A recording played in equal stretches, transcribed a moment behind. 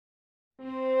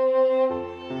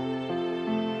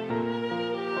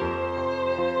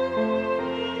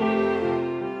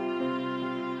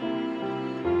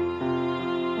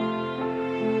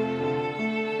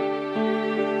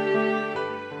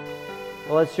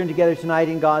let's turn together tonight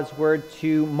in God's Word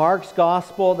to Mark's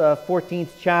Gospel, the 14th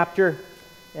chapter,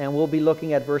 and we'll be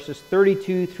looking at verses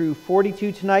 32 through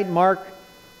 42 tonight. Mark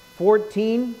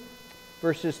 14,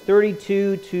 verses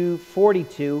 32 to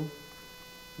 42,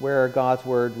 where God's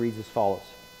Word reads as follows.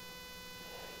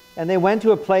 And they went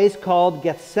to a place called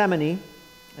Gethsemane,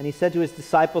 and he said to his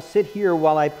disciples, "Sit here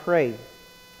while I pray." And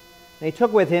he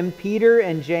took with him Peter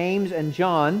and James and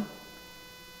John,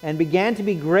 and began to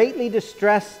be greatly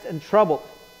distressed and troubled.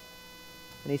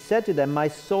 And he said to them, "My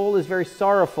soul is very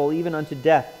sorrowful, even unto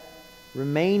death.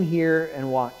 Remain here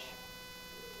and watch."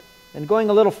 And going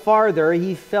a little farther,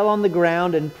 he fell on the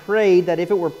ground and prayed that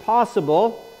if it were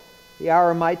possible, the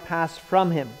hour might pass from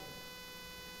him.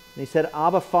 And he said,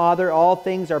 "Abba, Father, all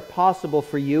things are possible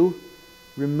for you.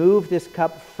 Remove this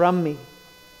cup from me.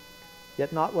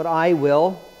 Yet not what I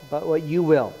will, but what you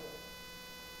will."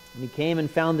 And he came and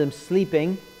found them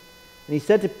sleeping. And he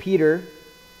said to Peter,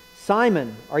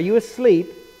 "Simon, are you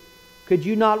asleep? Could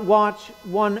you not watch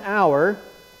 1 hour?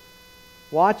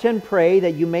 Watch and pray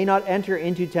that you may not enter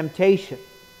into temptation.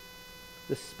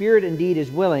 The spirit indeed is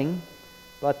willing,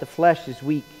 but the flesh is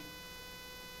weak."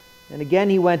 And again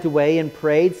he went away and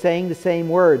prayed, saying the same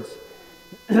words.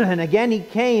 And again he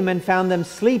came and found them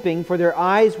sleeping, for their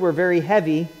eyes were very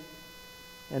heavy,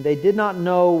 and they did not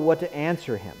know what to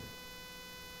answer him.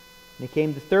 And he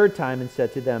came the third time and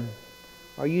said to them,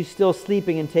 "Are you still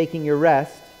sleeping and taking your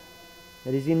rest?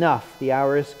 It is enough, the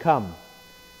hour is come.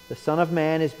 The Son of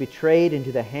Man is betrayed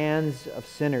into the hands of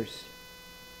sinners.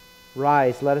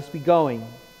 Rise, let us be going.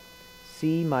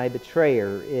 See, my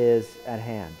betrayer is at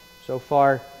hand." So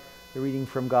far, the reading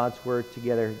from God's Word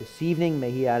together this evening.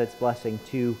 May He add its blessing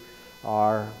to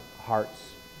our hearts.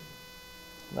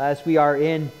 As we are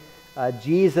in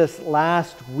Jesus'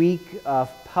 last week of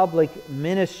public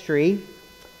ministry,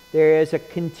 there is a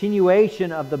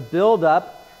continuation of the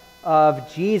build-up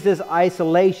of Jesus'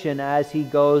 isolation as He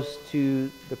goes to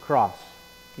the cross.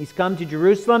 He's come to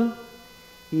Jerusalem.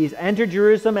 He's entered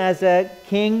Jerusalem as a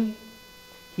king.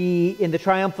 In the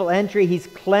triumphal entry, He's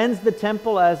cleansed the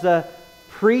temple as a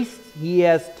priest. He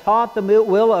has taught the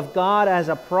will of God as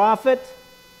a prophet.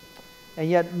 And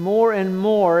yet more and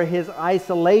more His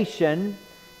isolation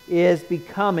is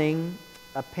becoming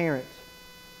apparent.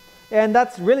 And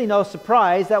that's really no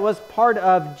surprise. That was part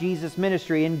of Jesus'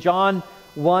 ministry. In John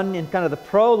 1, in kind of the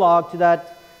prologue to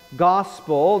that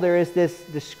gospel, there is this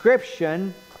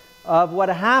description of what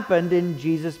happened in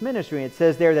Jesus' ministry. It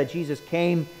says there that Jesus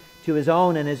came to His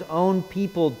own, and His own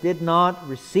people did not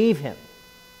receive Him.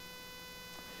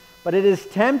 But it is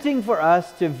tempting for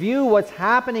us to view what's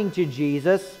happening to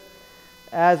Jesus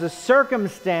as a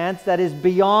circumstance that is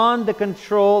beyond the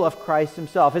control of Christ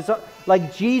Himself. It's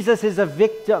like Jesus is a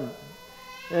victim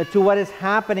to what is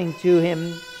happening to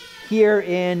Him here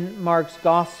in Mark's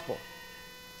Gospel.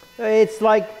 It's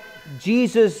like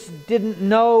Jesus didn't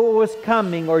know what was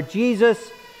coming, or Jesus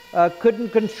couldn't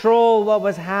control what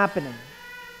was happening.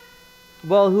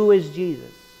 Well, who is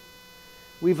Jesus?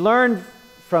 We've learned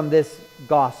from this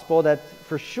Gospel that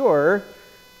for sure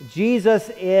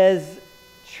Jesus is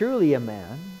truly a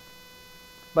man,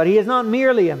 but He is not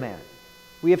merely a man.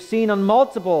 We have seen on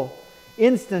multiple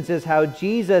instances how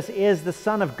Jesus is the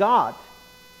Son of God,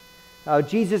 how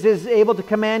Jesus is able to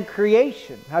command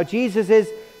creation, how Jesus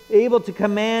is able to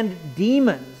command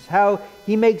demons, how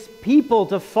He makes people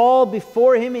to fall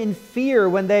before Him in fear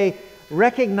when they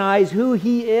recognize who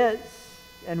He is.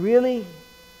 And really,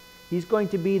 He's going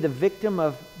to be the victim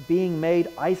of being made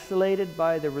isolated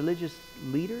by the religious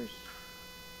leaders?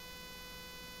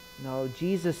 No,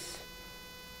 Jesus,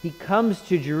 He comes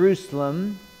to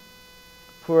Jerusalem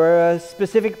for a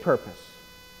specific purpose.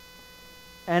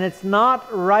 And it's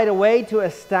not right away to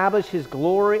establish His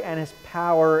glory and His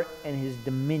power and His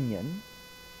dominion.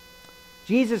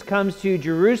 Jesus comes to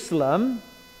Jerusalem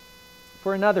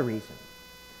for another reason.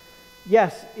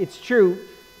 Yes, it's true.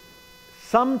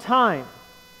 Sometime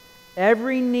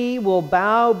every knee will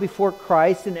bow before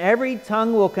Christ, and every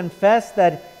tongue will confess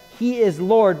that He is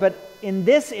Lord. But in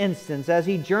this instance, as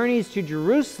He journeys to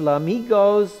Jerusalem, He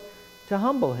goes to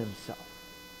humble Himself.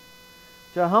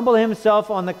 To humble Himself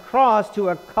on the cross to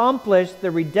accomplish the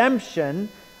redemption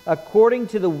according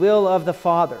to the will of the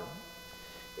Father.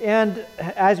 And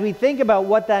as we think about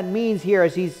what that means here,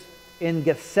 as He's in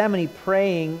Gethsemane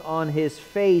praying on His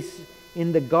face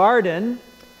in the garden,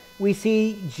 we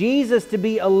see Jesus to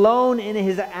be alone in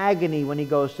His agony when He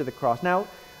goes to the cross. Now,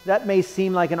 that may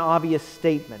seem like an obvious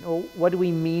statement. Well, what do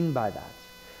we mean by that?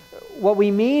 What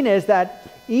we mean is that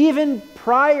even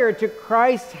prior to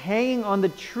Christ hanging on the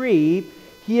tree,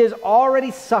 He is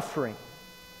already suffering.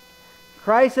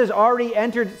 Christ has already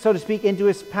entered, so to speak, into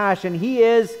His passion. He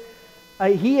is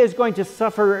He is going to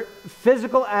suffer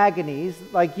physical agonies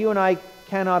like you and I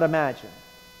cannot imagine.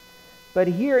 But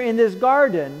here in this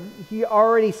garden, he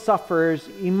already suffers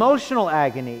emotional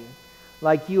agony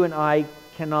like you and I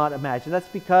cannot imagine. That's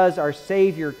because our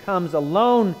Savior comes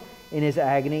alone in his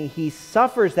agony. He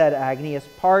suffers that agony as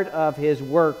part of his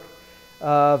work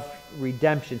of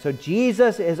redemption. So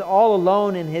Jesus is all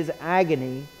alone in his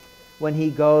agony when he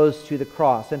goes to the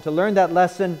cross. And to learn that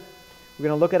lesson, we're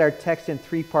going to look at our text in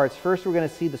three parts. First, we're going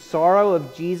to see the sorrow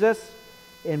of Jesus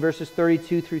in verses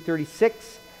 32 through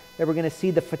 36. Then we're going to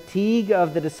see the fatigue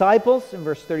of the disciples in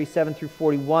verse 37 through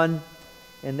 41.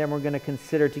 And then we're going to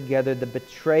consider together the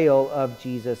betrayal of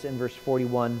Jesus in verse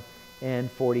 41 and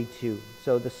 42.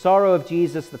 So the sorrow of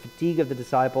Jesus, the fatigue of the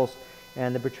disciples,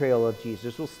 and the betrayal of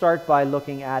Jesus. We'll start by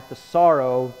looking at the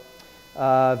sorrow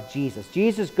of Jesus.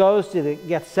 Jesus goes to the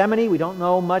Gethsemane. We don't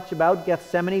know much about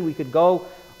Gethsemane. We could go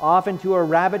off into a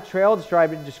rabbit trail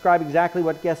to describe exactly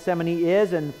what Gethsemane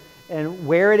is and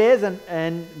where it is,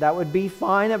 and that would be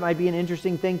fine. It might be an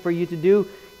interesting thing for you to do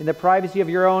in the privacy of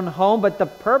your own home. But the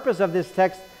purpose of this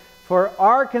text for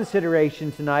our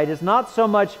consideration tonight is not so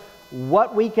much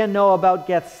what we can know about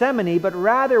Gethsemane, but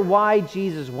rather why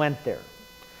Jesus went there.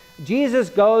 Jesus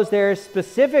goes there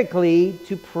specifically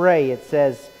to pray, it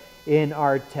says in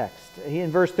our text.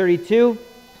 In verse 32,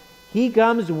 he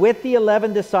comes with the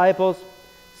 11 disciples.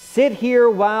 Sit here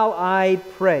while I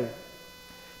pray.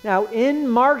 Now, in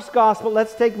Mark's Gospel,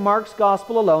 let's take Mark's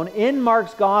Gospel alone. In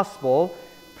Mark's Gospel,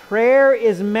 prayer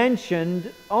is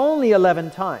mentioned only 11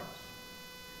 times.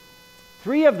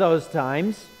 3 of those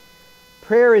times,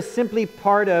 prayer is simply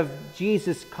part of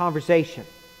Jesus' conversation.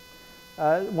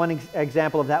 One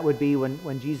example of that would be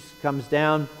when Jesus comes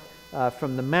down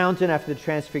from the mountain after the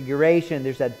transfiguration.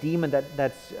 There's that demon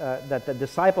that the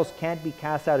disciples can't be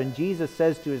cast out. And Jesus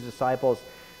says to his disciples,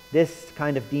 this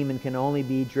kind of demon can only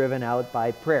be driven out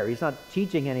by prayer. He's not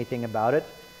teaching anything about it.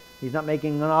 He's not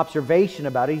making an observation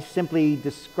about it. He's simply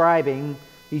describing,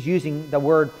 he's using the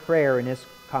word prayer in his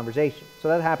conversation. So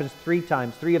that happens 3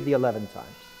 times, 3 of the 11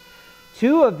 times.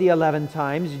 2 of the 11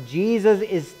 times, Jesus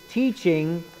is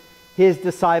teaching his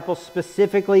disciples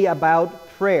specifically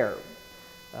about prayer.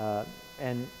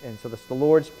 And so that's the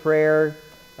Lord's Prayer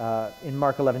in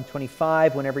Mark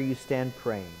 11:25, whenever you stand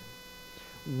praying.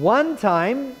 One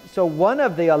time, so one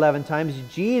of the 11 times,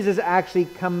 Jesus actually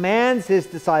commands his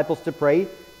disciples to pray.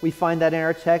 We find that in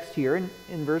our text here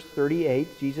in verse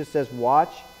 38. Jesus says,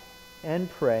 watch and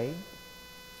pray.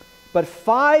 But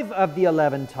 5 of the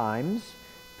 11 times,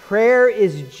 prayer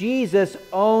is Jesus'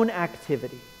 own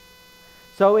activity.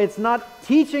 So it's not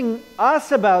teaching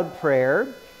us about prayer,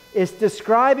 it's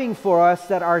describing for us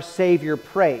that our Savior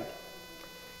prayed.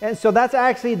 And so that's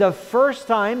actually the first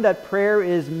time that prayer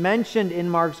is mentioned in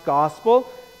Mark's Gospel.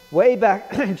 Way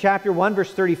back in chapter 1,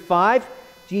 verse 35,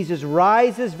 Jesus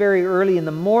rises very early in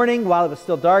the morning. While it was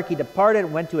still dark, he departed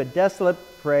and went to a desolate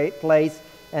place,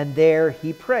 and there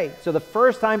he prayed. So the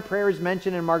first time prayer is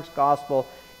mentioned in Mark's Gospel,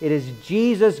 it is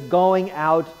Jesus going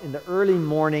out in the early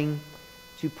morning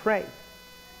to pray.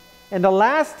 And the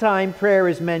last time prayer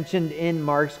is mentioned in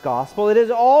Mark's Gospel, it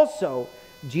is also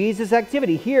Jesus'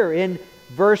 activity. Here in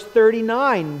verse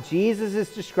 39, Jesus is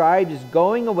described as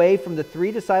going away from the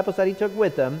 3 disciples that he took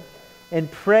with him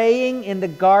and praying in the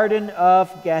Garden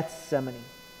of Gethsemane.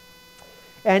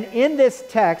 And in this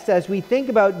text, as we think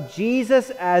about Jesus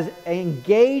as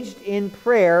engaged in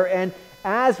prayer, and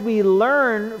as we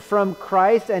learn from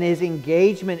Christ and his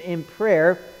engagement in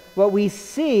prayer, what we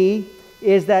see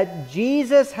is that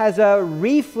Jesus has a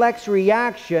reflex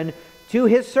reaction to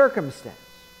his circumstance.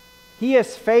 He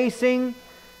is facing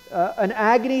an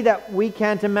agony that we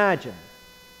can't imagine.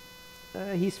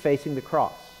 He's facing the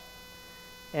cross.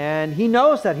 And he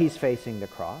knows that he's facing the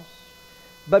cross.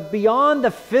 But beyond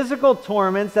the physical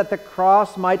torments that the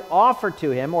cross might offer to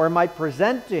him or might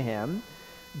present to him,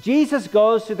 Jesus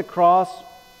goes to the cross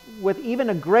with even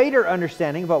a greater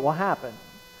understanding of what will happen.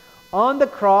 On the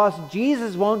cross,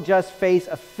 Jesus won't just face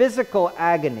a physical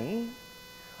agony.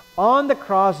 On the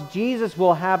cross, Jesus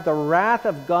will have the wrath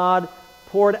of God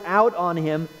poured out on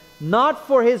him, not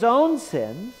for his own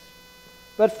sins,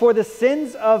 but for the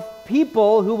sins of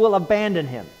people who will abandon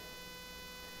him.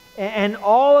 And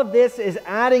all of this is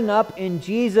adding up in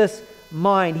Jesus'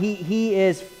 mind. He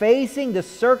is facing the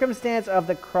circumstance of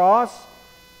the cross,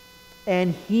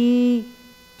 and he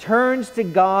turns to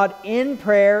God in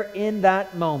prayer in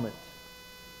that moment.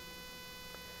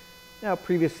 Now,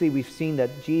 previously we've seen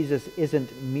that Jesus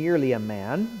isn't merely a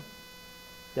man,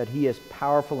 that he is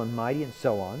powerful and mighty and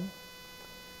so on.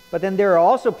 But then there are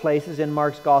also places in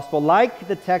Mark's Gospel, like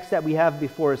the text that we have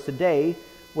before us today,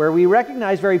 where we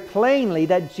recognize very plainly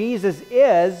that Jesus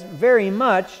is very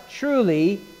much,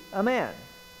 truly a man.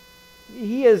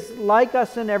 He is like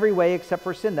us in every way except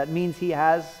for sin. That means he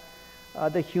has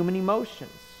the human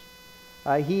emotions.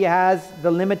 He has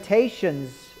the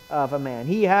limitations of a man.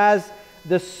 He has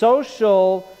the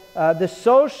social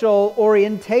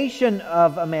orientation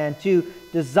of a man, to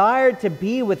desire to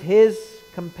be with his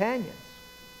companions.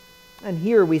 And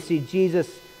here we see Jesus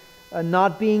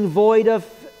not being void of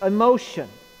emotion.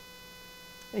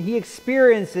 He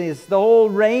experiences the whole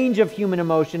range of human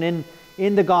emotion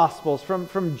in the Gospels,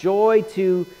 from joy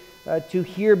to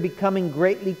here becoming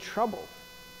greatly troubled.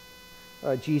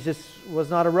 Jesus was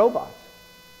not a robot.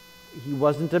 He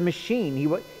wasn't a machine.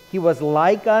 He was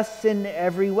like us in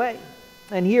every way.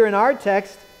 And here in our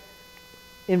text,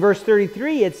 in verse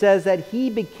 33, it says that he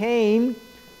became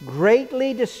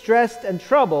greatly distressed and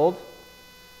troubled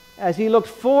as he looked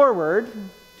forward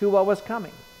to what was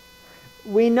coming.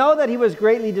 We know that he was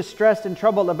greatly distressed and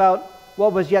troubled about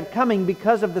what was yet coming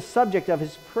because of the subject of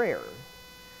his prayer.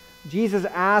 Jesus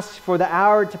asked for the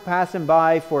hour to pass him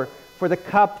by, for the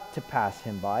cup to pass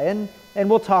him by. And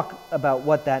we'll talk about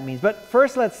what that means. But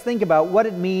first, let's think about what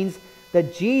it means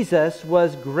that Jesus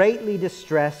was greatly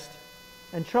distressed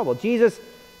and troubled. Jesus,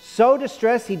 so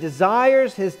distressed, he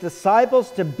desires his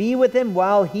disciples to be with him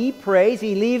while he prays.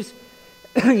 He leaves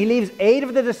 8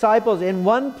 of the disciples in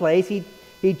one place.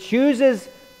 He chooses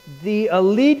the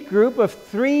elite group of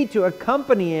 3 to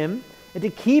accompany him and to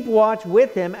keep watch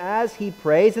with him as he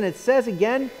prays. And it says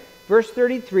again, verse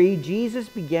 33, Jesus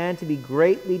began to be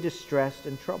greatly distressed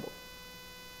and troubled.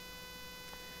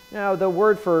 Now, the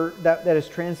word for that is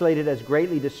translated as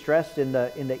greatly distressed in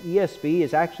the ESV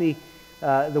is actually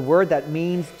the word that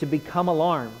means to become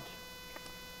alarmed.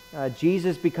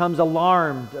 Jesus becomes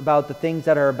alarmed about the things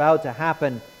that are about to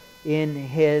happen in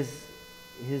his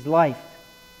life.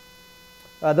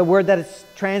 The word that is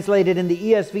translated in the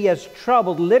ESV as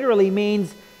troubled literally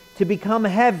means to become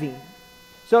heavy.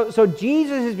 So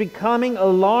Jesus is becoming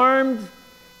alarmed,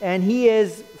 and he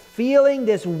is feeling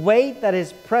this weight that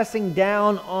is pressing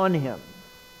down on him.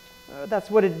 That's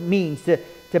what it means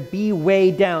to be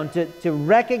weighed down, to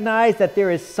recognize that there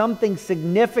is something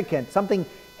significant, something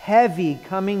heavy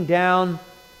coming down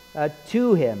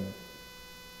to him.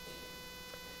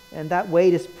 And that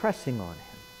weight is pressing on him.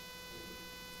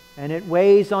 And it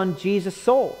weighs on Jesus'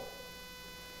 soul.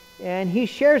 And he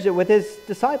shares it with his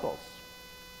disciples.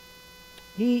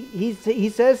 He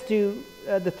says to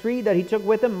the 3 that he took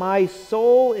with him, "My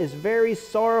soul is very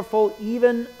sorrowful,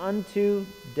 even unto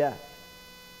death."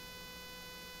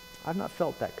 I've not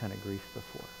felt that kind of grief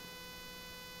before,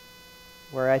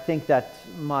 where I think that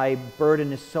my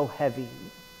burden is so heavy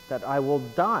that I will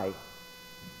die,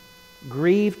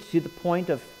 grieved to the point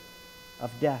of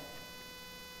death.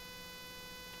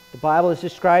 The Bible is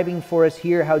describing for us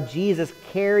here how Jesus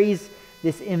carries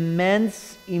this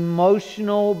immense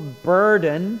emotional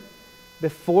burden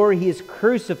before he is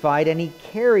crucified, and he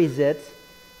carries it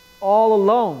all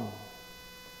alone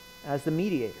as the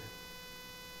mediator.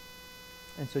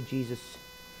 And so Jesus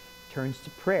turns to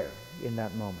prayer in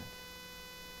that moment.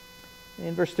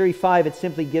 In verse 35, it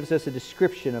simply gives us a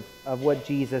description of what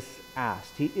Jesus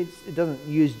asked. It doesn't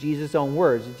use Jesus' own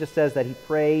words. It just says that he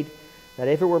prayed that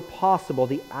if it were possible,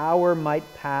 the hour might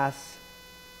pass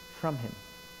from him.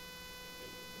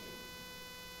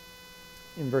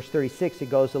 In verse 36, it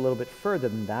goes a little bit further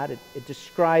than that. It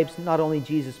describes not only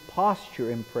Jesus' posture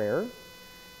in prayer,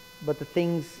 but the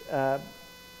things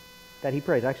that he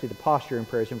prays. Actually, the posture in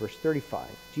prayer is in verse 35.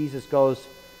 Jesus goes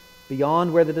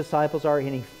beyond where the disciples are,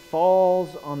 and he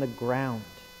falls on the ground.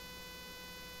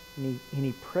 And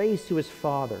he prays to his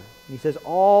Father. And he says,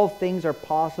 "All things are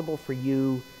possible for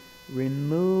you.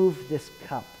 Remove this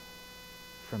cup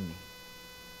from me."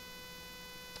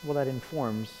 Well, that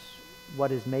informs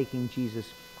what is making Jesus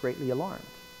greatly alarmed.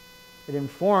 It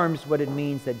informs what it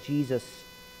means that Jesus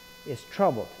is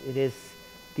troubled. It is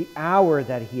the hour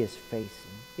that he is facing.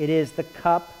 It is the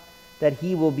cup that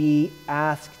he will be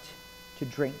asked to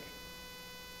drink.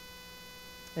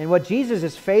 And what Jesus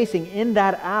is facing in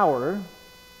that hour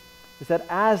is that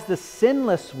as the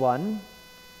sinless one,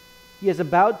 he is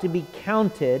about to be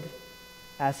counted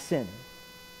as sin.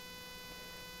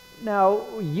 Now,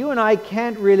 you and I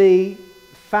can't really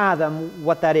fathom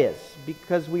what that is,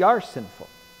 because we are sinful.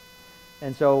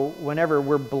 And so whenever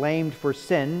we're blamed for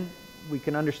sin, we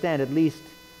can understand at least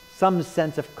some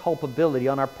sense of culpability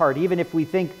on our part. Even if we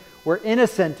think we're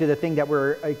innocent to the thing that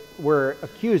we're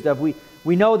accused of, we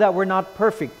know that we're not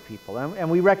perfect people, and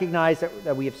we recognize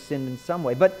that we have sinned in some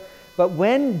way. But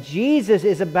when Jesus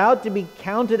is about to be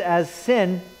counted as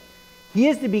sin, He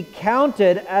is to be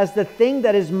counted as the thing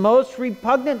that is most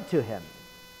repugnant to him.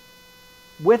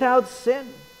 Without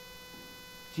sin,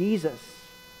 Jesus,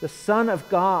 the Son of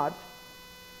God,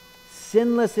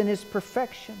 sinless in his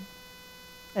perfection.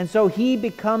 And so he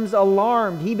becomes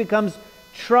alarmed. He becomes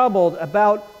troubled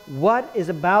about what is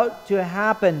about to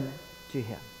happen to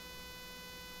him.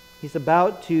 He's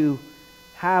about to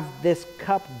have this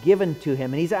cup given to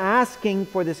him. And he's asking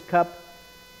for this cup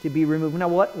to be removed. Now,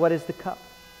 what is the cup?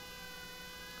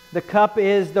 The cup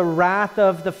is the wrath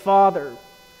of the Father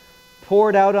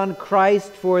poured out on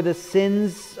Christ for the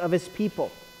sins of his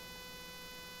people.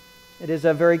 It is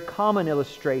a very common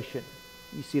illustration.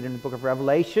 You see it in the book of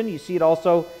Revelation. You see it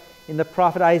also in the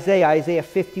prophet Isaiah, Isaiah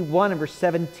 51 and verse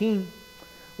 17,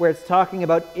 where it's talking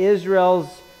about Israel's,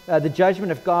 the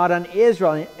judgment of God on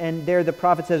Israel. And there the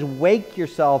prophet says, wake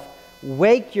yourself,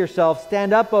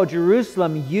 stand up, O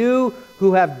Jerusalem, you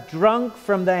who have drunk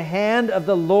from the hand of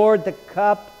the Lord the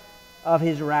cup of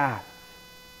his wrath.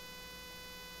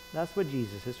 That's what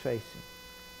Jesus is facing.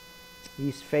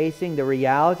 He's facing the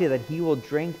reality that he will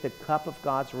drink the cup of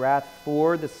God's wrath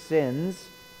for the sins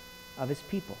of his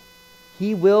people.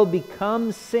 He will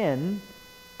become sin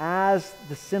as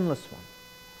the sinless one.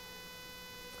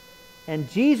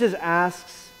 And Jesus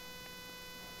asks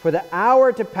for the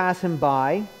hour to pass him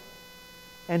by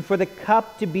and for the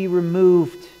cup to be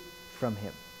removed from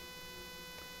him.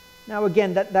 Now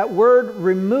again, that word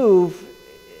remove,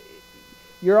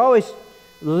 you're always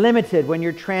limited when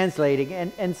you're translating,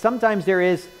 and sometimes there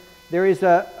is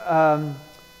an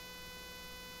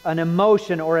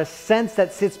emotion or a sense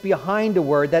that sits behind a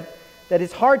word that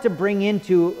is hard to bring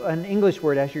into an English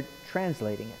word as you're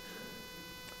translating it.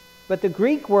 But the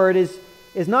Greek word is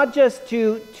not just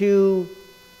to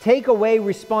take away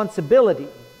responsibility.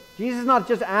 Jesus is not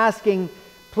just asking,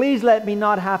 please let me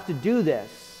not have to do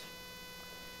this.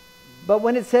 But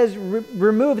when it says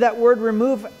remove, that word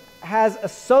remove has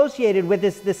associated with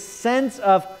this sense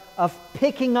of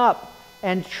picking up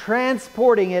and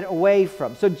transporting it away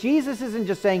from. So Jesus isn't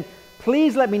just saying,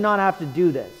 please let me not have to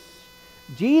do this.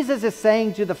 Jesus is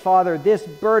saying to the Father, this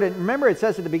burden, remember it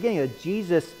says at the beginning that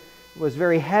Jesus was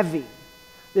very heavy.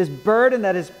 This burden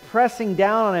that is pressing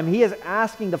down on him, he is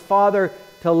asking the Father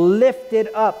to lift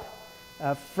it up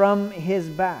from his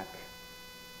back.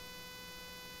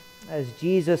 As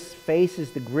Jesus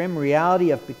faces the grim reality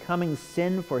of becoming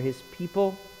sin for his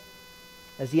people,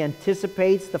 as he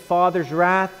anticipates the Father's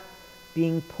wrath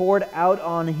being poured out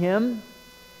on him,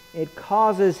 it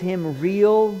causes him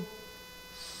real,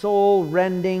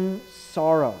 soul-rending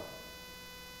sorrow.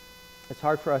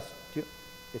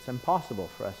 It's impossible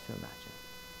for us to imagine.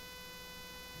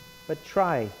 But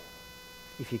try,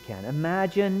 if you can.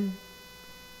 Imagine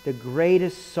the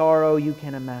greatest sorrow you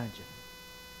can imagine.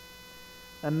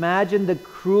 Imagine the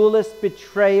cruelest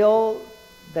betrayal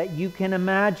that you can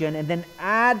imagine, and then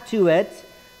add to it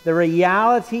the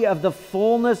reality of the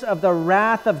fullness of the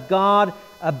wrath of God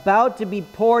about to be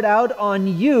poured out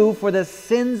on you for the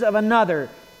sins of another,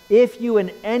 if you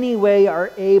in any way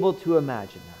are able to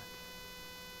imagine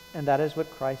that. And that is what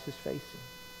Christ is facing.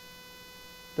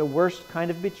 The worst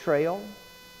kind of betrayal,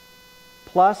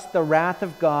 plus the wrath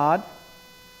of God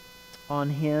on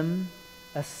him,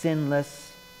 a sinless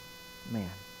man.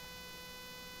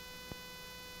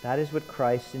 That is what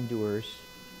Christ endures,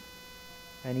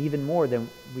 and even more than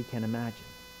we can imagine.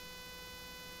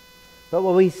 But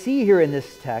what we see here in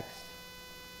this text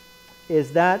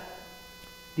is that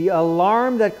the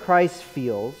alarm that Christ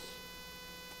feels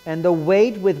and the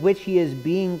weight with which he is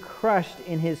being crushed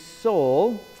in his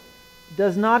soul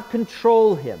does not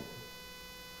control him.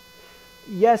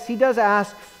 Yes, he does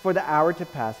ask for the hour to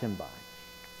pass him by,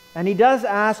 and he does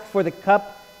ask for the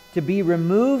cup to be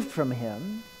removed from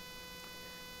him,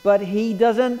 but he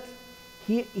doesn't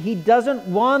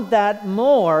want that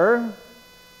more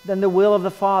than the will of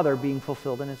the Father being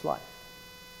fulfilled in his life.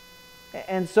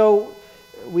 And so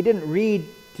we didn't read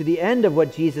to the end of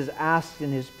what Jesus asked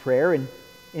in his prayer in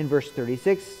verse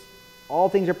 36. All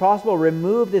things are possible.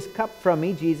 Remove this cup from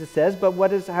me, Jesus says. But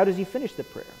how does he finish the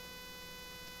prayer?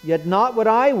 Yet not what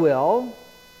I will,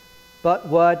 but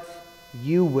what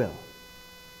you will.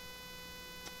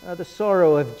 The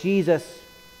sorrow of Jesus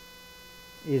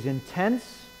is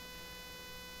intense.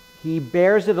 He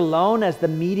bears it alone as the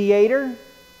mediator,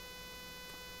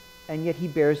 and yet he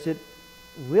bears it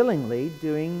willingly,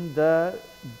 doing the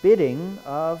bidding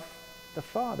of the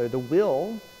Father, the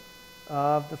will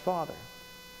of the Father.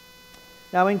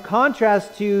 Now, in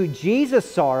contrast to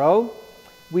Jesus' sorrow,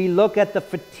 we look at the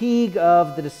fatigue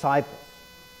of the disciples.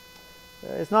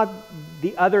 It's not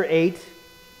the other 8,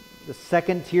 the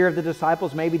second tier of the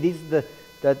disciples. Maybe these are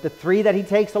the three that he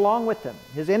takes along with him,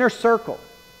 his inner circle,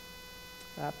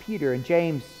 Peter and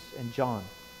James and John.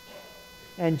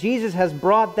 And Jesus has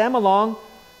brought them along.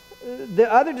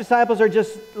 The other disciples are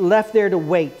just left there to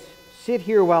wait. Sit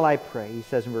here while I pray, he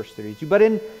says in verse 32. But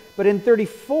in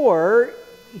 34,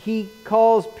 he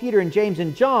calls Peter and James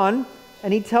and John,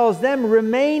 and he tells them,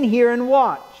 remain here and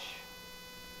watch.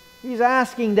 He's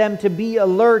asking them to be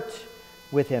alert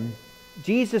with him.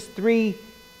 Jesus' three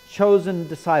chosen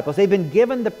disciples, they've been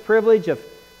given the privilege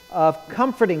of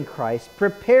comforting Christ,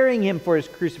 preparing him for his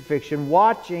crucifixion,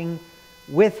 watching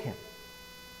with him.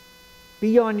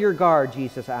 Be on your guard,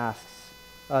 Jesus asks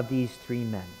of these three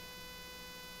men.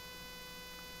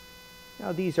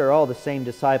 Now, these are all the same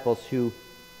disciples who,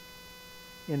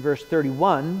 in verse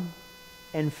 31,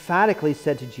 emphatically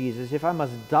said to Jesus, if I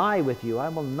must die with you, I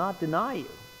will not deny you.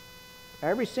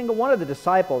 Every single one of the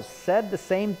disciples said the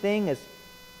same thing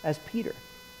as Peter.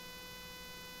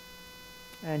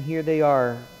 And here they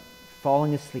are,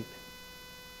 falling asleep.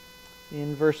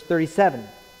 In verse 37,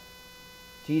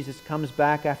 Jesus comes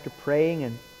back after praying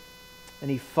and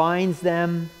he finds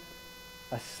them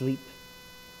asleep.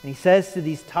 And he says to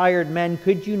these tired men,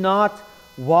 could you not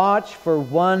watch for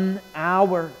 1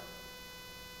 hour?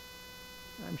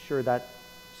 I'm sure that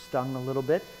stung a little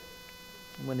bit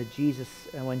when Jesus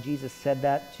said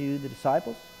that to the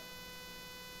disciples.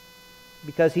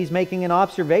 Because he's making an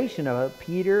observation of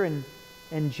Peter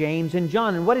and James and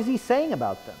John. And what is he saying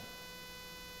about them?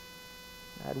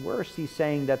 At worst, he's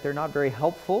saying that they're not very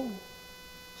helpful.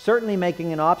 Certainly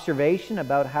making an observation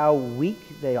about how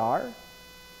weak they are.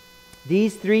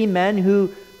 These three men who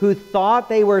thought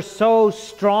they were so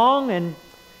strong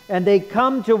and they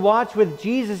come to watch with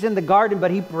Jesus in the garden, but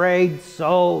he prayed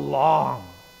so long.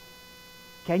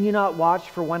 Can you not watch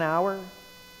for 1 hour?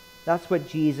 That's what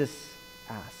Jesus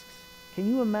asks. Can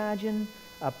you imagine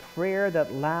a prayer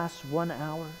that lasts 1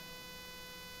 hour?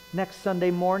 Next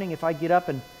Sunday morning, if I get up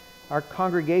and our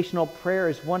congregational prayer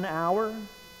is 1 hour,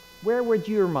 where would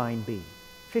your mind be?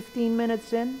 15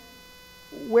 minutes in?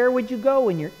 Where would you go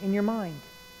in your mind?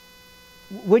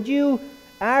 Would you,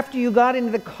 after you got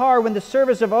into the car when the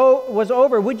service was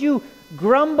over, would you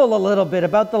grumble a little bit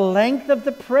about the length of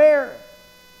the prayer?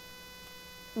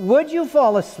 Would you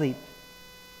fall asleep?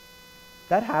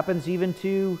 That happens even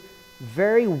to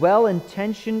very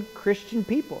well-intentioned Christian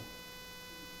people.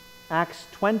 Acts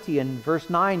 20 and verse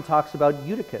 9 talks about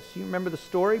Eutychus. You remember the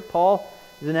story? Paul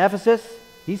is in Ephesus.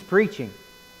 He's preaching.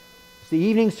 It's the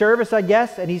evening service, I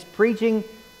guess, and he's preaching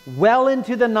well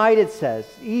into the night, it says.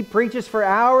 He preaches for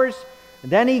hours,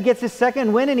 and then he gets his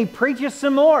second wind and he preaches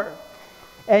some more.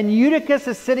 And Eutychus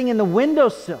is sitting in the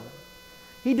windowsill.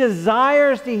 He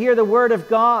desires to hear the word of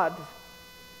God.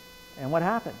 And what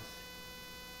happens?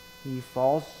 He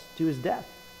falls to his death.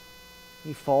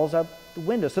 He falls out the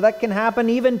window. So that can happen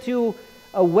even to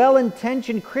a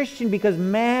well-intentioned Christian because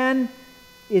man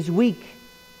is weak.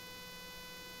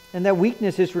 And that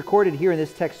weakness is recorded here in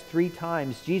this text 3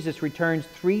 times. Jesus returns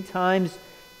 3 times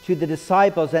to the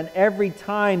disciples, and every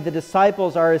time the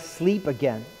disciples are asleep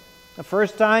again. The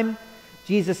first time,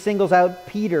 Jesus singles out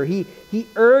Peter. He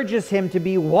urges him to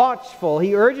be watchful.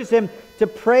 He urges him to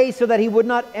pray so that he would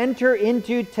not enter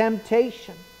into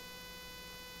temptation.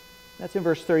 That's in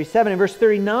verse 37. In verse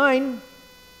 39,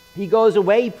 he goes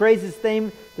away. He prays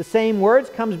the same words,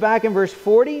 comes back in verse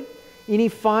 40, and he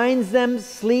finds them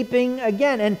sleeping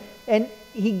again. And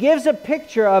he gives a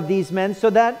picture of these men so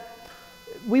that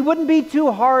we wouldn't be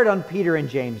too hard on Peter and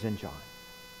James and John.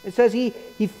 It says he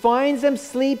finds them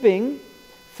sleeping,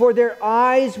 for their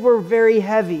eyes were very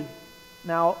heavy.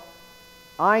 Now,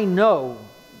 I know,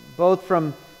 both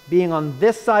from being on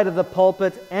this side of the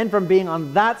pulpit and from being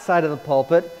on that side of the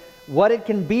pulpit, what it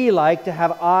can be like to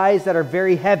have eyes that are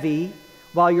very heavy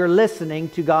while you're listening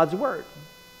to God's Word.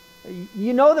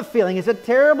 You know the feeling. It's a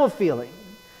terrible feeling.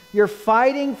 You're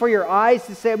fighting for your eyes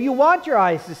to stay open. You want your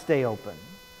eyes to stay open.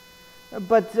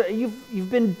 But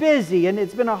you've been busy and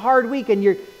it's been a hard week and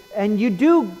you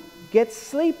do get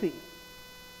sleepy.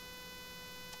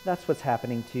 That's what's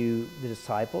happening to the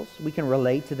disciples. We can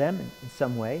relate to them in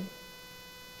some way.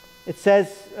 It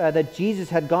says that Jesus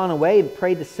had gone away and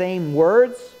prayed the same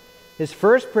words. His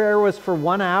first prayer was for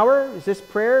 1 hour. Is this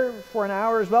prayer for an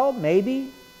hour as well?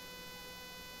 Maybe.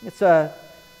 It's a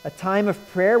time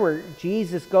of prayer where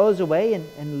Jesus goes away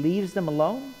and leaves them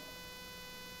alone.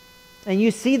 And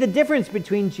you see the difference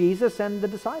between Jesus and the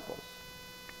disciples.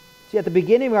 See, at the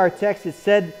beginning of our text, it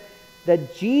said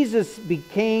that Jesus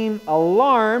became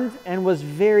alarmed and was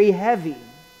very heavy.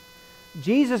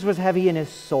 Jesus was heavy in his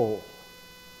soul.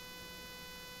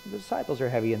 The disciples are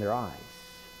heavy in their eyes.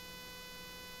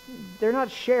 They're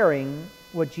not sharing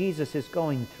what Jesus is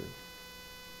going through.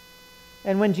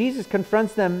 And when Jesus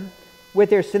confronts them with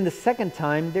their sin the second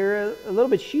time, they're a little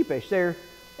bit sheepish. They're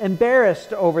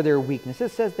embarrassed over their weakness.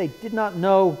 It says they did not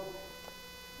know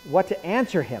what to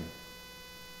answer him.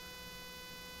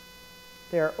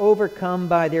 They are overcome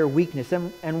by their weakness.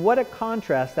 And what a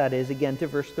contrast that is, again, to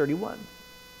verse 31.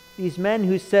 These men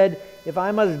who said, if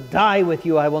I must die with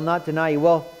you, I will not deny you.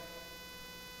 Well,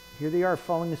 here they are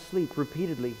falling asleep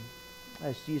repeatedly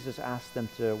as Jesus asked them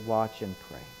to watch and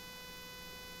pray.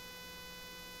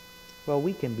 Well,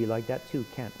 we can be like that too,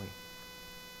 can't we?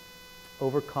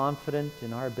 Overconfident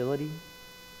in our ability,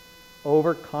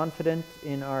 overconfident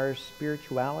in our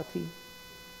spirituality,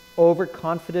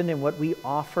 overconfident in what we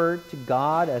offer to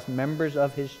God as members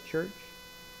of His church.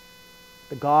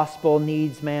 The gospel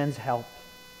needs man's help.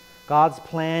 God's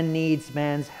plan needs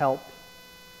man's help.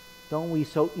 Don't we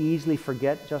so easily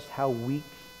forget just how weak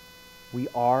we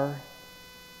are?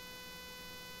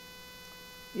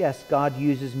 Yes, God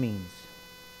uses means.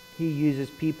 He uses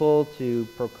people to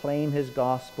proclaim His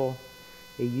gospel.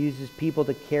 He uses people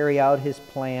to carry out His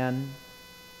plan.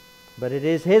 But it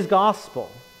is His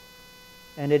gospel,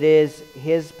 and it is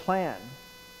His plan.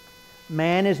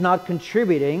 Man is not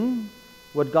contributing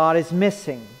what God is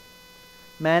missing.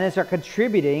 Man is not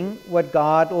contributing what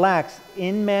God lacks.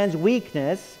 In man's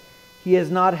weakness, he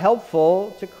is not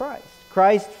helpful to Christ.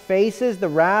 Christ faces the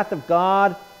wrath of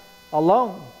God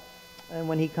alone. And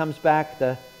when He comes back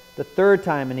the third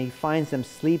time and He finds them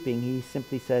sleeping, He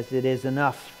simply says, it is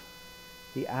enough.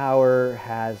 The hour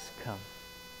has come.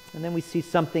 And then we see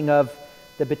something of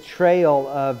the betrayal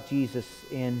of Jesus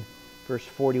in verse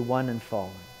 41 and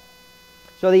following.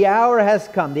 So the hour has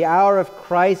come. The hour of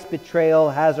Christ's betrayal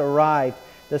has arrived.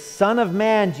 The Son of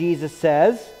Man, Jesus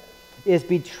says, is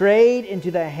betrayed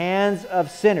into the hands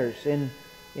of sinners in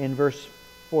verse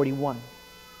 41.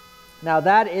 Now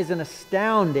that is an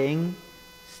astounding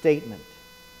statement.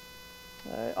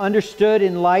 Understood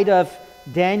in light of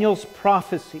Daniel's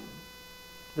prophecy.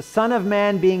 The Son of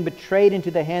Man being betrayed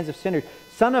into the hands of sinners.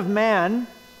 Son of Man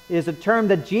is a term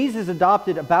that Jesus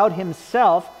adopted about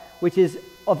Himself, which is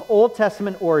of Old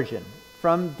Testament origin,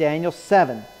 from Daniel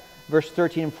 7, verse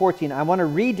 13 and 14. I want to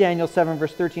read Daniel 7,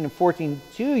 verse 13 and 14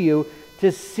 to you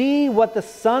to see what the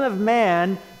Son of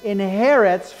Man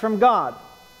inherits from God.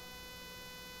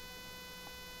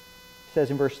 It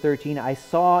says in verse 13, I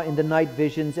saw in the night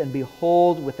visions, and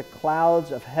behold, with the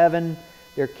clouds of heaven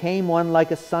there came one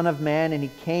like a son of man, and he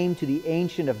came to the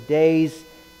Ancient of Days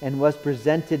and was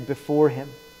presented before him.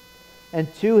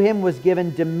 And to him was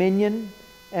given dominion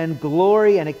and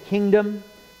glory and a kingdom,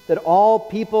 that all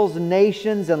peoples,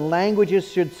 nations, and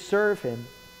languages should serve him.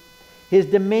 His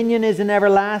dominion is an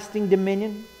everlasting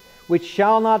dominion, which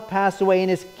shall not pass away, and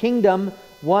his kingdom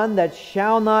one that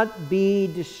shall not be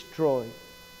destroyed.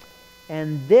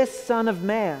 And this Son of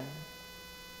Man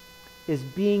is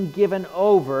being given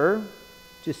over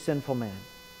to sinful man.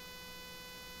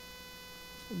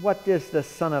 What does the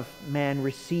Son of Man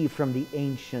receive from the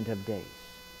Ancient of Days?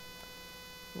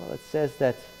 Well, it says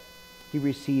that He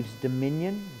receives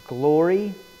dominion,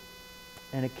 glory,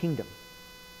 and a kingdom.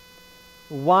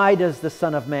 Why does the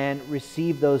Son of Man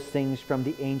receive those things from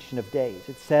the Ancient of Days?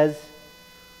 It says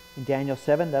in Daniel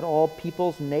 7 that all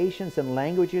peoples, nations, and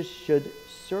languages should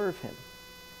serve Him.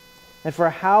 And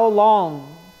for how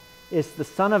long is the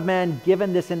Son of Man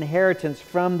given this inheritance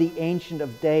from the Ancient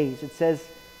of Days? It says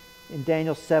in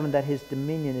Daniel 7 that His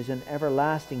dominion is an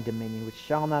everlasting dominion which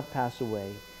shall not pass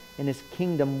away, and His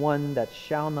kingdom one that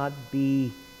shall not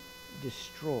be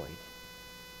destroyed.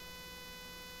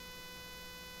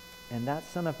 And that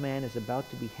Son of Man is about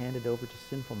to be handed over to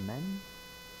sinful men?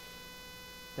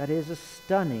 That is a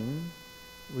stunning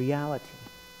reality.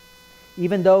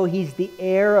 Even though He's the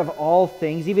heir of all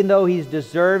things, even though He's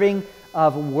deserving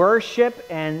of worship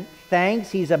and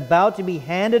thanks, He's about to be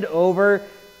handed over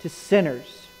to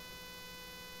sinners.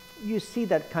 You see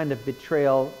that kind of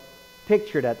betrayal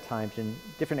pictured at times in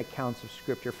different accounts of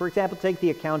Scripture. For example, take the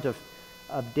account of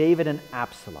David and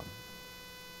Absalom.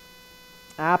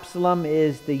 Absalom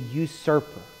is the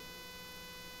usurper.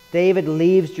 David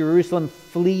leaves Jerusalem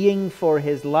fleeing for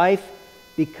his life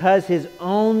because his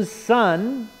own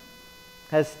son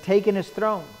has taken his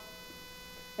throne.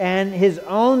 And his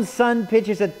own son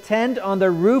pitches a tent on the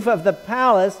roof of the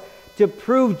palace to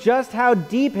prove just how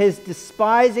deep his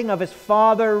despising of his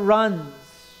father runs.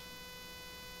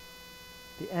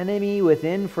 The enemy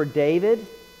within for David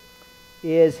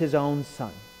is his own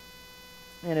son.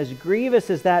 And as grievous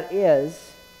as that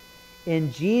is,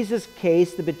 in Jesus'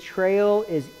 case, the betrayal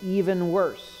is even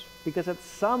worse. Because at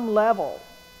some level,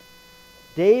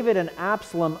 David and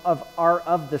Absalom are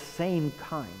of the same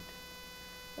kind.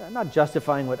 Not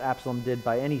justifying what Absalom did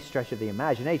by any stretch of the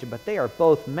imagination, but they are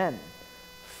both men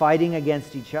fighting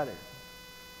against each other.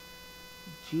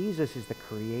 Jesus is the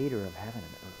creator of heaven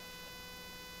and earth.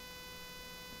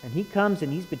 And he comes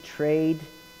and he's betrayed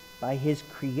by his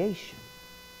creation.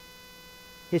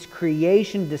 His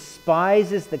creation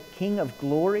despises the King of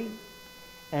glory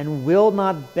and will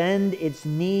not bend its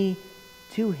knee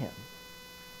to him.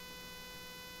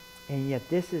 And yet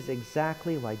this is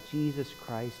exactly why Jesus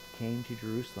Christ came to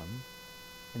Jerusalem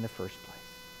in the first place.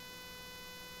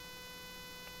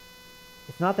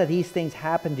 It's not that these things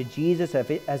happen to Jesus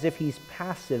as if he's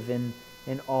passive in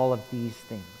all of these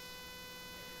things.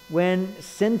 When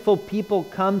sinful people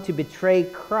come to betray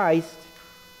Christ,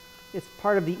 it's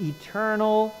part of the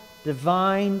eternal,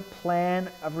 divine plan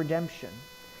of redemption.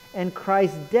 And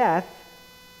Christ's death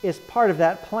is part of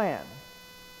that plan.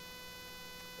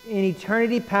 In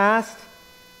eternity past,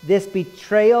 this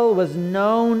betrayal was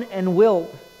known and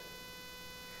willed.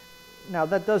 Now,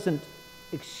 that doesn't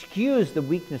excuse the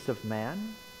weakness of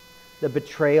man, the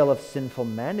betrayal of sinful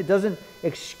men. It doesn't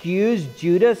excuse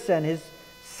Judas and his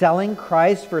selling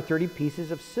Christ for 30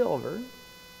 pieces of silver.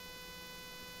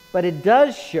 But it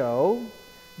does show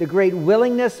the great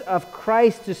willingness of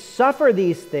Christ to suffer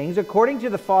these things according to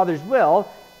the Father's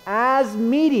will as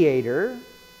mediator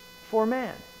for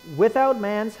man, without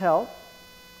man's help,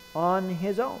 on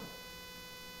his own.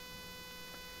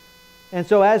 And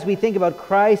so as we think about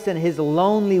Christ and his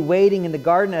lonely waiting in the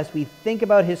garden, as we think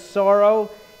about his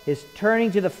sorrow, his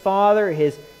turning to the Father,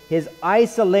 his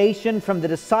isolation from the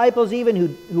disciples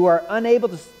even who are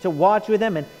unable to watch with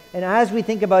him, and as we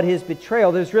think about his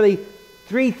betrayal, there's really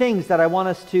three things that I want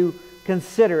us to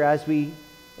consider as we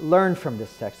learn from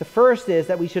this text. The first is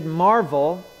that we should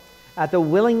marvel at the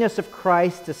willingness of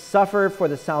Christ to suffer for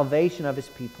the salvation of his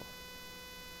people.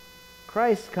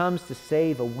 Christ comes to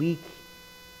save a weak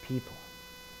people.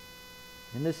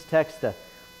 In this text, the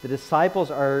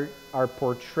disciples are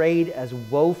portrayed as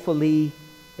woefully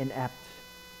inept.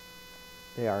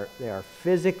 They are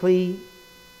physically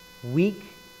weak.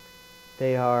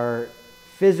 They are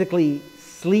physically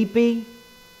sleepy.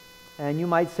 And you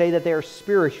might say that they are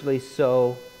spiritually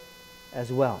so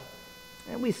as well.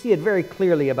 And we see it very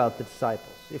clearly about the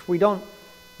disciples. If we don't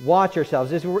watch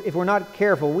ourselves, if we're not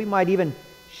careful, we might even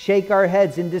shake our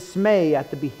heads in dismay at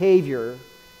the behavior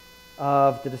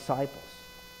of the disciples.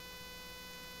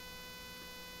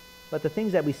 But the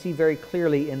things that we see very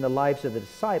clearly in the lives of the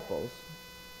disciples,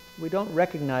 we don't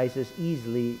recognize as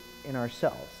easily in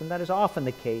ourselves. And that is often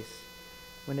the case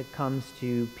when it comes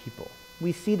to people.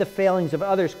 We see the failings of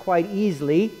others quite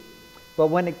easily, but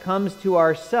when it comes to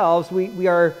ourselves, we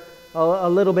are a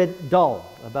little bit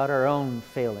dull about our own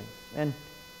failings. And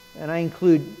I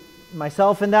include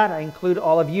myself in that. I include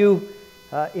all of you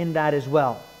in that as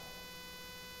well.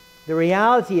 The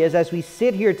reality is, as we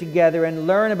sit here together and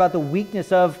learn about the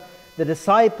weakness of the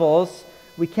disciples,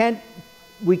 we can't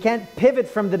pivot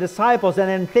from the disciples and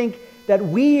then think that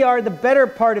we are the better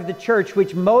part of the church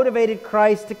which motivated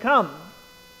Christ to come.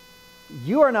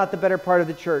 You are not the better part of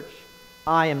the church.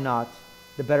 I am not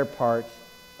the better part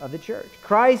of the church.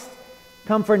 Christ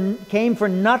came for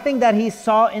nothing that he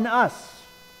saw in us,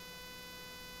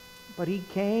 but he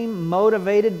came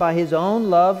motivated by his own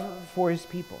love for his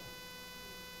people.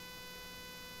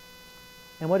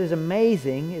 And what is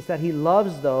amazing is that he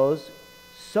loves those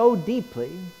so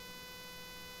deeply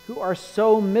who are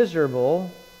so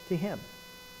miserable to him.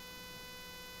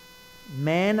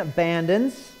 Man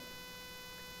abandons,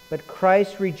 but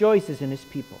Christ rejoices in his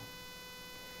people.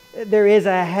 There is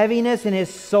a heaviness in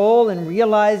his soul in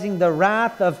realizing the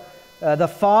wrath of the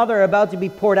Father about to be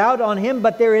poured out on him,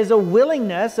 but there is a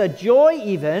willingness, a joy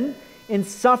even, in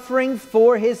suffering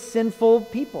for his sinful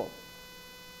people.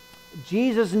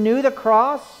 Jesus knew the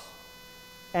cross,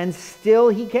 and still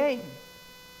he came.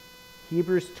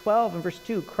 Hebrews 12 and verse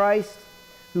 2, Christ,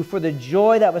 who for the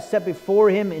joy that was set before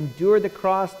him endured the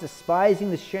cross,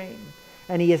 despising the shame,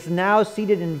 and he is now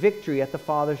seated in victory at the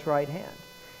Father's right hand.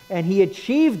 And he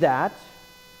achieved that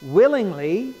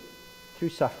willingly through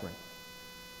suffering.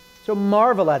 So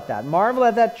marvel at that. Marvel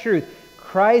at that truth.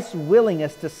 Christ's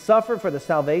willingness to suffer for the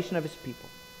salvation of his people.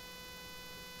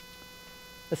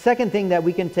 The second thing that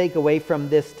we can take away from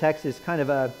this text is kind of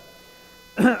a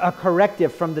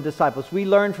corrective from the disciples. We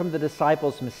learn from the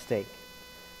disciples' mistake.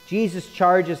 Jesus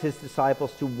charges his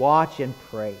disciples to watch and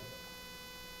pray.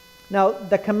 Now,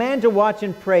 the command to watch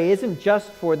and pray isn't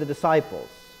just for the disciples.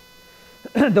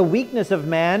 The weakness of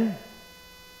man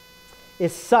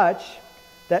is such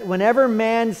that whenever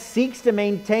man seeks to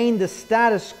maintain the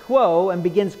status quo and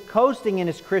begins coasting in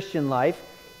his Christian life,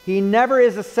 he never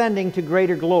is ascending to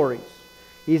greater glories.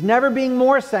 He's never being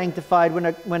more sanctified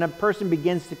when a person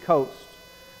begins to coast.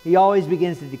 He always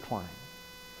begins to decline.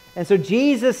 And so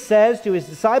Jesus says to his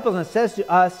disciples and says to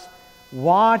us,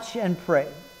 watch and pray.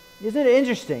 Isn't it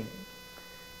interesting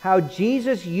how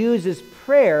Jesus uses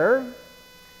prayer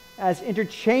as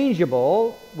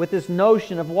interchangeable with this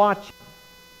notion of watching?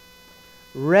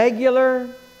 Regular,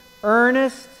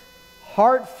 earnest,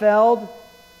 heartfelt,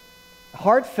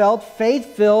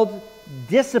 faith-filled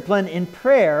discipline in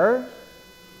prayer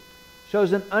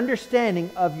shows an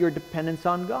understanding of your dependence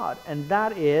on God. And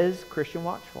that is Christian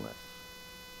watchfulness.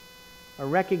 A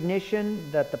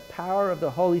recognition that the power of the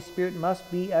Holy Spirit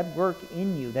must be at work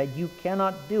in you, that you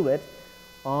cannot do it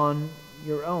on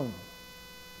your own.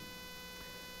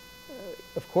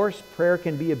 Of course, prayer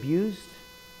can be abused.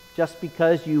 Just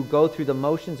because you go through the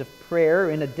motions of prayer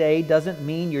in a day doesn't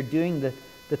mean you're doing the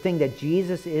thing that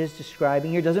Jesus is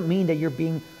describing here. Doesn't mean that you're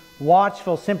being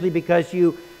watchful simply because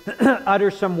you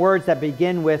utter some words that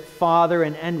begin with Father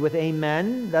and end with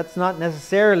Amen. That's not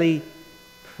necessarily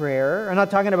prayer. I'm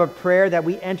not talking about prayer that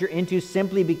we enter into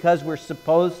simply because we're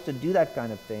supposed to do that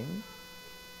kind of thing.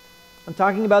 I'm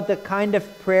talking about the kind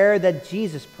of prayer that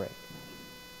Jesus prayed.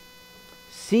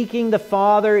 Seeking the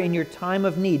Father in your time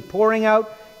of need, pouring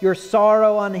out your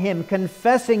sorrow on Him,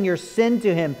 confessing your sin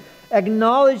to Him,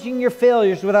 acknowledging your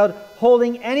failures without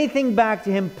holding anything back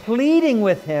to Him, pleading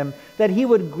with Him that He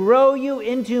would grow you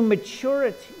into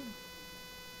maturity.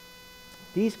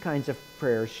 These kinds of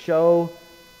prayers show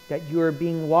that you are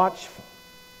being watchful.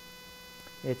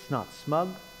 It's not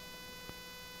smug.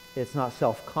 It's not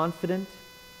self-confident.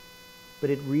 But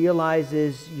it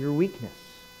realizes your weakness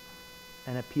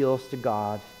and appeals to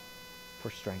God for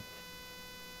strength.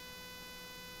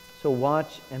 So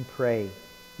watch and pray,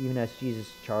 even as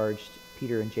Jesus charged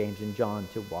Peter and James and John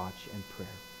to watch and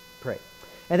pray.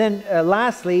 And then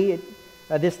lastly,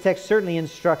 this text certainly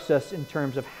instructs us in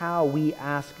terms of how we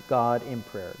ask God in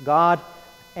prayer. God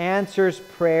answers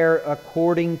prayer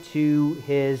according to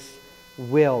His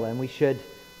will, and we should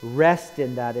rest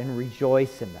in that and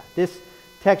rejoice in that. This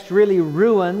text really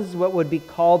ruins what would be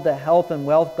called the health and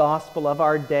wealth gospel of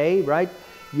our day, right?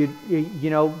 You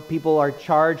know, people are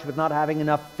charged with not having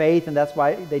enough faith, and that's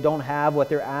why they don't have what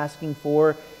they're asking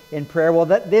for in prayer. Well,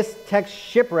 this text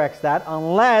shipwrecks that,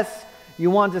 unless you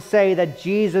want to say that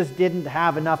Jesus didn't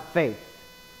have enough faith.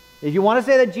 If you want to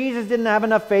say that Jesus didn't have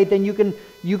enough faith, then you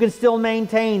can still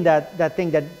maintain that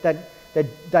thing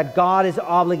that God is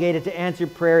obligated to answer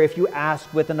prayer if you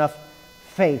ask with enough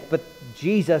faith. But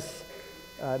Jesus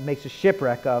makes a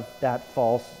shipwreck of that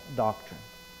false doctrine.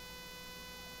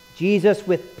 Jesus,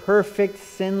 with perfect,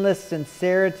 sinless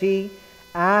sincerity,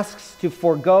 asks to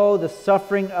forego the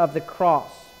suffering of the cross.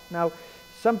 Now,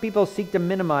 some people seek to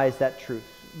minimize that truth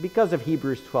because of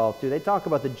Hebrews 12 too. They talk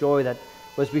about the joy that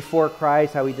was before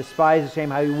Christ, how He despised the shame,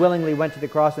 how He willingly went to the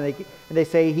cross, and they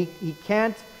say he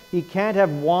can't have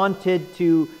wanted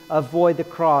to avoid the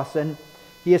cross, and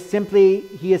he is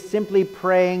simply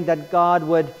praying that God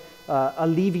would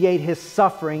alleviate His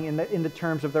suffering in the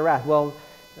terms of the wrath. Well,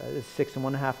 it's 6 and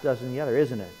 1/2 dozen the other,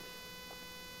 isn't it?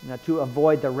 Now, to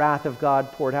avoid the wrath of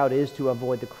God poured out is to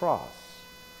avoid the cross.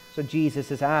 So Jesus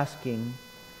is asking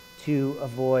to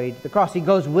avoid the cross. He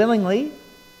goes willingly,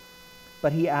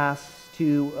 but He asks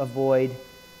to avoid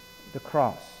the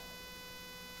cross.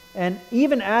 And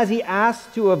even as He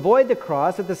asks to avoid the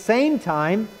cross, at the same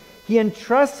time, He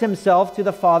entrusts Himself to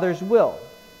the Father's will.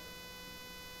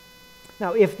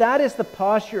 Now, if that is the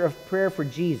posture of prayer for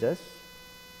Jesus,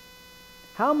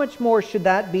 how much more should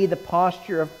that be the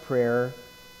posture of prayer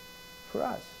for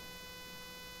us?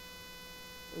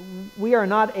 We are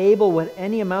not able with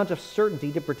any amount of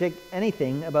certainty to predict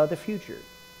anything about the future.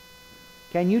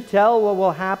 Can you tell what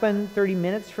will happen 30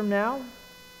 minutes from now?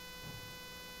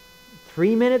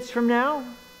 3 minutes from now?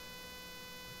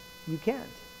 You can't.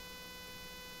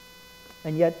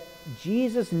 And yet,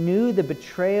 Jesus knew the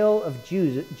betrayal of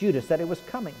Judas, that it was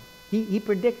coming. He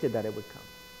predicted that it would come.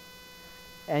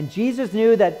 And Jesus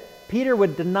knew that Peter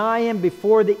would deny Him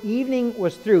before the evening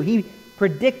was through. He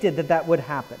predicted that would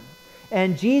happen.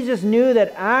 And Jesus knew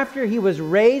that after He was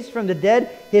raised from the dead,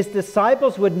 His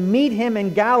disciples would meet Him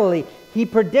in Galilee. He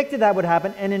predicted that would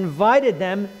happen and invited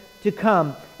them to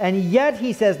come. And yet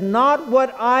He says, not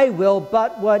what I will,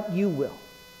 but what you will.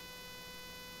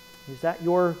 Is that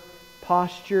your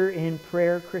posture in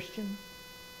prayer, Christian?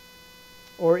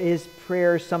 Or is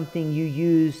prayer something you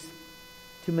use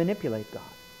to manipulate God?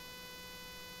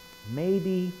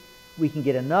 Maybe we can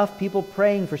get enough people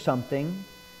praying for something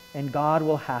and God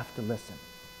will have to listen.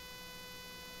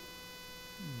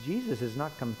 Jesus is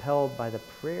not compelled by the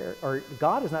prayer, or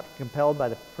God is not compelled by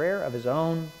the prayer of His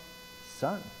own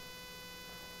Son.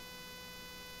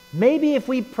 Maybe if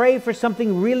we pray for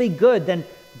something really good, then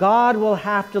God will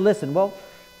have to listen. Well,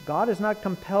 God is not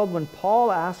compelled when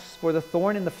Paul asks for the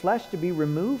thorn in the flesh to be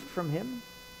removed from him.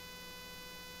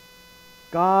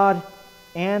 God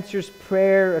answers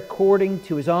prayer according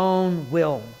to his own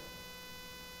will.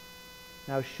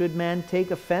 Now, should man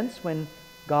take offense when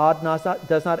God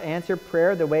does not answer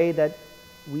prayer the way that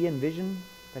we envision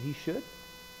that he should?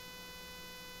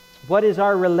 What is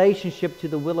our relationship to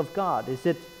the will of God? Is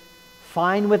it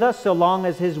fine with us so long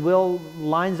as his will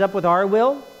lines up with our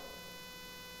will?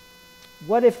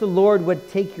 What if the Lord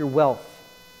would take your wealth?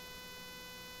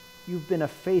 You've been a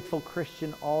faithful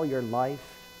Christian all your life.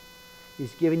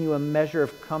 He's given you a measure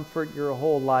of comfort your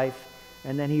whole life,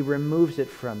 and then he removes it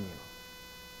from you.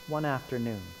 One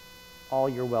afternoon, all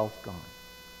your wealth gone.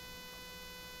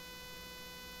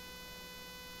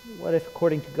 What if,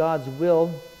 according to God's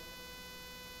will,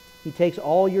 he takes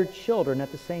all your children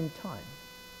at the same time?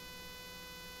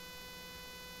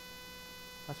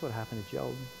 That's what happened to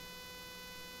Job.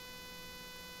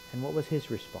 And what was his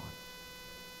response?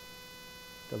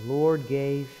 The Lord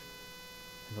gave,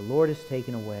 and the Lord has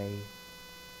taken away.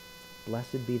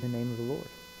 Blessed be the name of the Lord.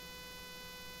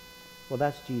 Well,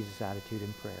 that's Jesus' attitude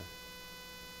in prayer.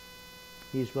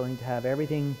 He's willing to have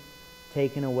everything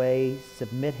taken away,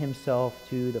 submit himself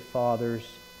to the Father's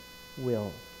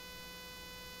will.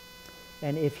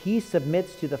 And if he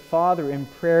submits to the Father in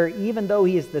prayer, even though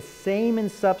he is the same in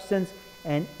substance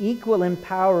and equal in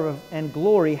power and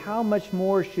glory, how much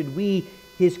more should we,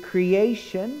 his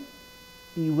creation,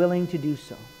 be willing to do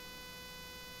so?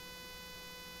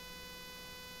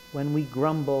 When we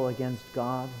grumble against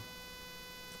God,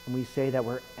 and we say that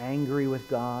we're angry with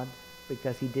God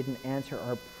because he didn't answer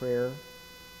our prayer,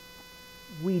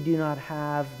 we do not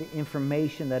have the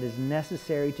information that is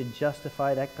necessary to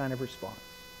justify that kind of response.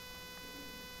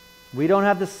 We don't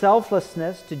have the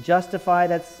selflessness to justify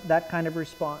that kind of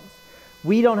response.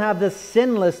 We don't have the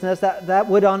sinlessness that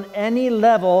would on any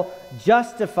level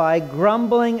justify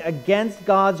grumbling against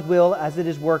God's will as it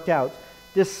is worked out,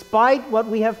 despite what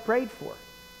we have prayed for.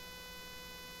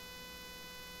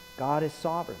 God is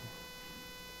sovereign.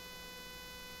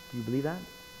 Do you believe that?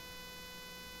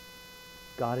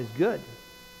 God is good.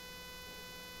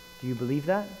 Do you believe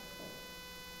that?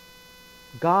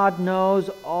 God knows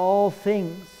all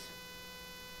things.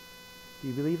 Do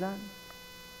you believe that?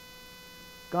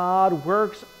 God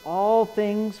works all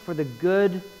things for the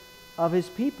good of his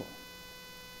people.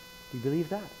 Do you believe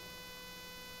that?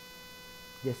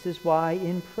 This is why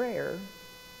in prayer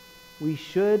we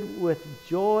should, with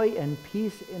joy and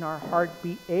peace in our heart,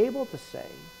 be able to say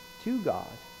to God,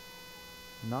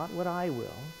 not what I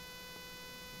will,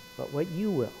 but what you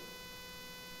will.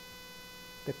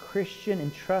 The Christian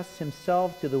entrusts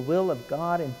himself to the will of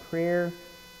God in prayer,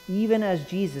 even as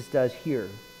Jesus does here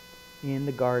in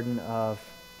the Garden of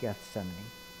Gethsemane.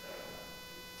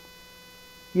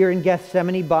 Here in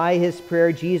Gethsemane, by his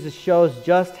prayer, Jesus shows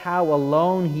just how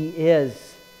alone he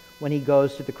is when he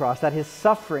goes to the cross, that his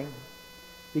suffering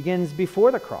begins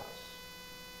before the cross,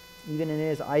 even in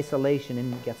his isolation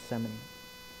in Gethsemane.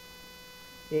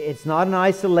 It's not an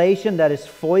isolation that is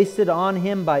foisted on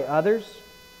him by others.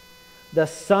 The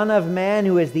Son of Man,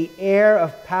 who is the heir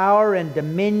of power and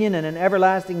dominion and an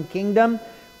everlasting kingdom,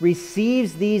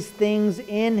 receives these things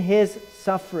in his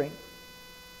suffering.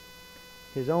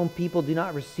 His own people do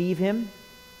not receive him.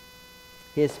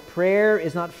 His prayer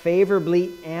is not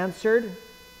favorably answered,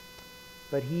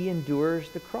 but he endures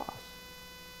the cross.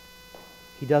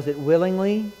 He does it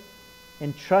willingly,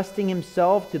 entrusting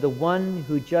himself to the one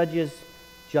who judges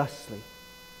justly.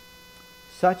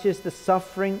 Such is the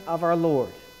suffering of our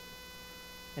Lord,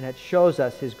 and it shows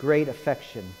us his great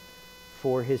affection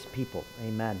for his people.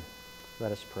 Amen.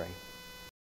 Let us pray.